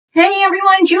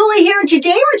everyone, Julie here.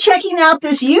 Today we're checking out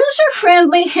this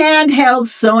user-friendly handheld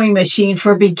sewing machine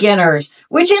for beginners,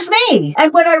 which is me.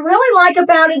 And what I really like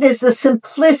about it is the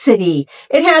simplicity.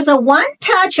 It has a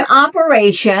one-touch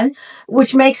operation,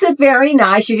 which makes it very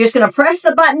nice. You're just going to press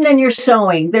the button and you're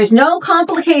sewing. There's no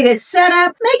complicated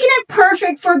setup, making it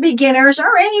perfect for beginners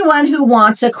or anyone who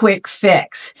wants a quick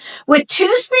fix. With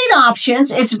 2-speed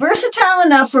options, it's versatile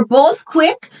enough for both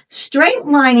quick, straight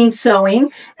lining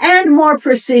sewing and more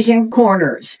precision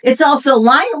corners. It's also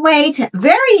lightweight,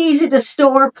 very easy to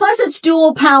store, plus it's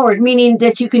dual powered, meaning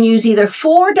that you can use either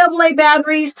 4 AA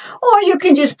batteries or you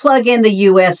can just plug in the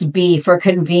USB for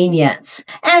convenience.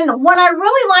 And what I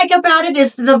really like about it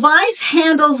is the device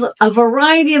handles a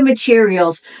variety of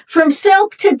materials, from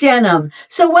silk to denim.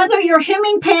 So whether you're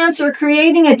hemming pants or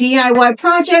creating a DIY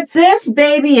project, this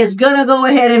baby is going to go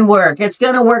ahead and work. It's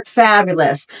going to work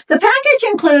fabulous. The package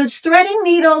includes threading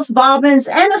needles, bobbins,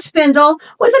 and a spindle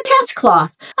with a test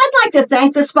cloth. I'd like to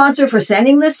thank the sponsor for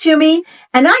sending this to me,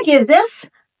 and I give this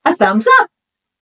a thumbs up.